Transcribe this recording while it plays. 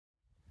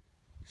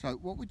So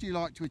what would you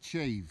like to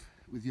achieve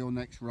with your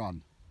next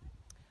run?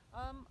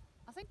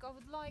 I think I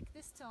would like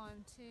this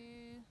time to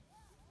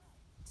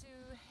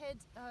head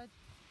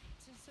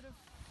to sort of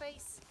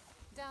face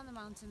down the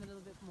mountain a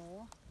little bit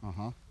more,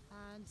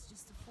 and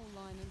just a full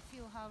line and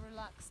feel how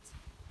relaxed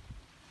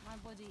my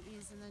body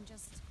is, and then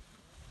just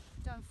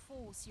don't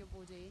force your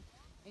body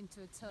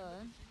into a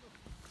turn.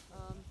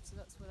 So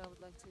that's what I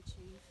would like to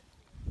achieve.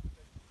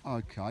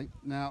 Okay,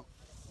 now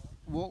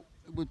what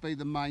would be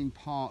the main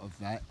part of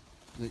that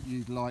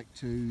you'd like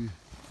to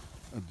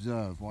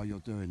observe while you're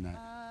doing that?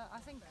 I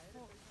think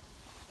for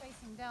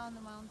facing down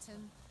the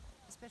mountain,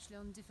 especially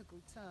on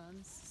difficult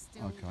turns,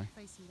 still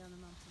facing down the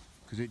mountain.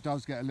 Because it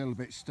does get a little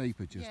bit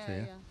steeper just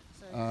here.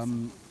 Yeah.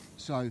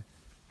 So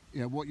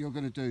yeah, what you're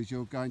going to do is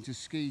you're going to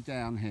ski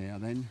down here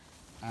then,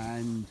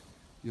 and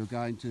you're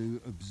going to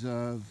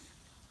observe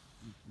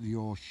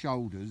your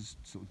shoulders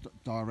sort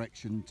of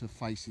direction to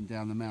facing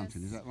down the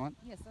mountain. Is that right?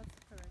 Yes, that's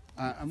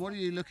correct. And what are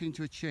you looking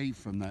to achieve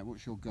from that?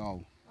 What's your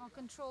goal? I'll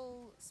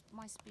control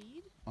my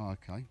speed.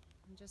 Okay.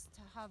 And just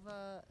to have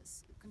a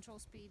control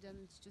speed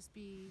and just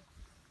be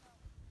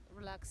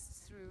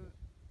relaxed through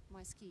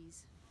my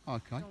skis.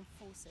 Okay. Don't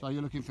force it. So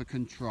you're looking for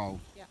control.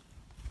 Yeah.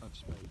 Of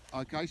speed.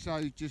 Okay,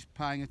 so just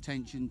paying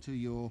attention to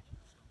your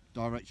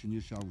direction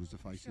your shoulders are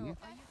facing. Sure.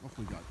 Yeah? Off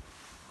we go.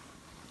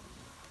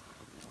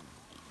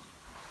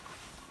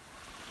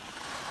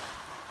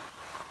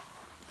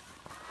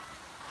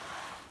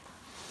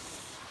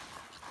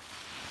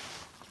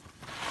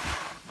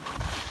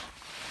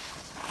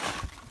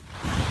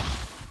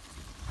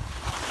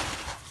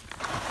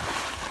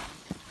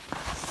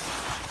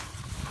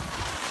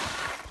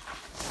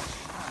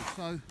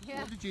 So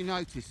what did you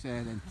notice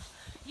there then?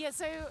 Yeah,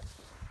 so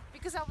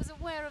because I was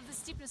aware of the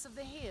steepness of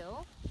the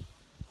hill,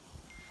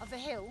 and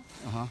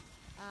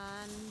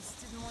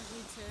didn't want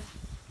you to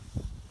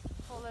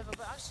fall over,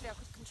 but actually I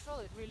could control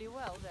it really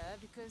well there,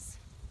 because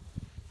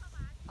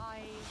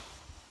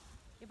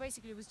it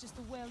basically was just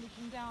the whale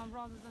looking down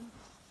rather than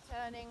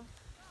turning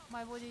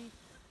my body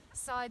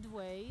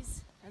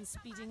sideways and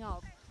speeding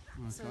up.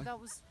 Okay. So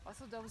I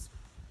thought that was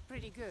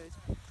pretty good.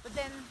 But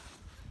then,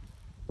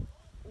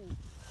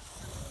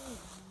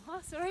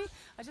 sorry,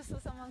 I just saw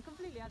someone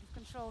completely out of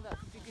control. That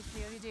could be good for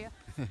your video.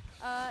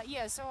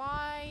 Yeah, so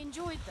I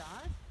enjoyed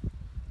that.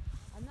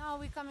 And now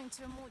we're coming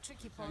to a more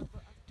tricky part.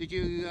 Did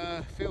you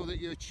feel that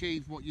you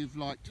achieved what you've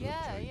liked to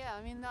achieve? Yeah,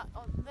 I mean that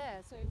on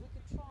there. So if we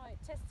could try,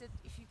 test it,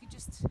 if you could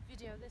just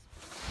video this.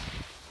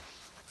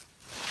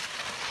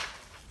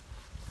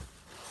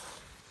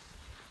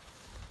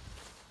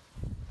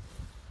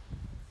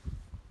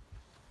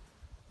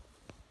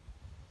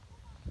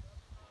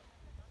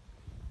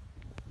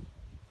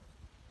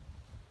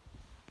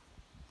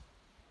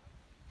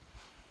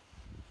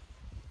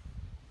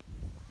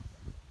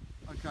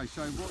 Okay,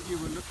 so what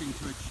you were looking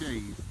to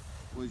achieve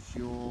was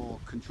your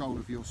control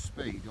of your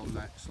speed on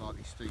that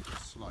slightly steeper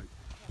slope.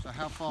 So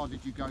how far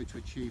did you go to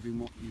achieving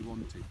what you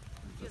wanted?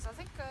 Yes, I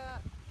think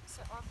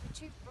so I've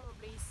achieved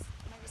probably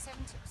maybe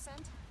 70%.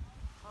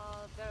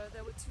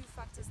 There were two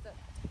factors that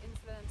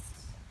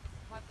influenced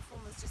my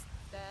performance just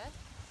there.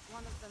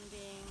 One of them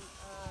being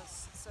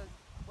so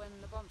when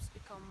the bumps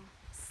become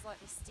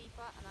slightly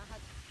steeper, and I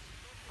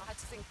had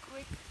to think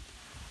quick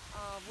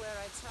where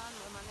I turn,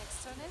 where my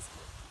next turn is.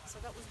 So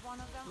that was one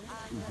of them,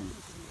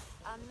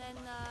 and then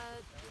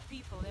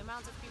the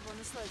amount of people on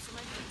the slope. So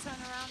maybe you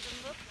turn around and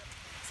look.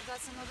 So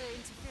that's another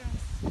interference.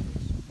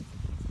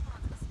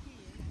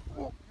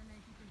 Well,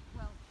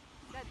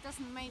 that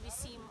doesn't maybe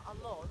seem a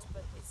lot,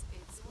 but it's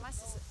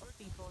masses of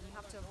people, and you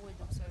have to avoid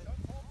them. So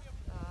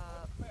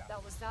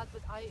that was that.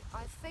 But I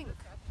think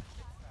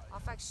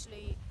I've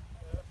actually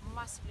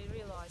massively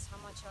realised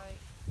how much I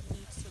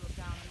need to look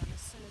down, and then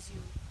as soon as you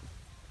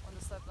on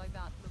the slope like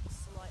that look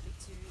slightly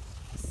to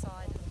the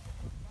side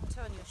and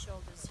turn your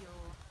shoulders,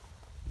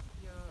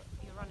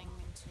 you're running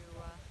into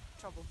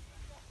trouble.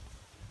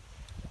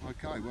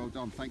 Okay, well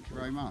done. Thank you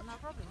very much. No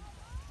problem.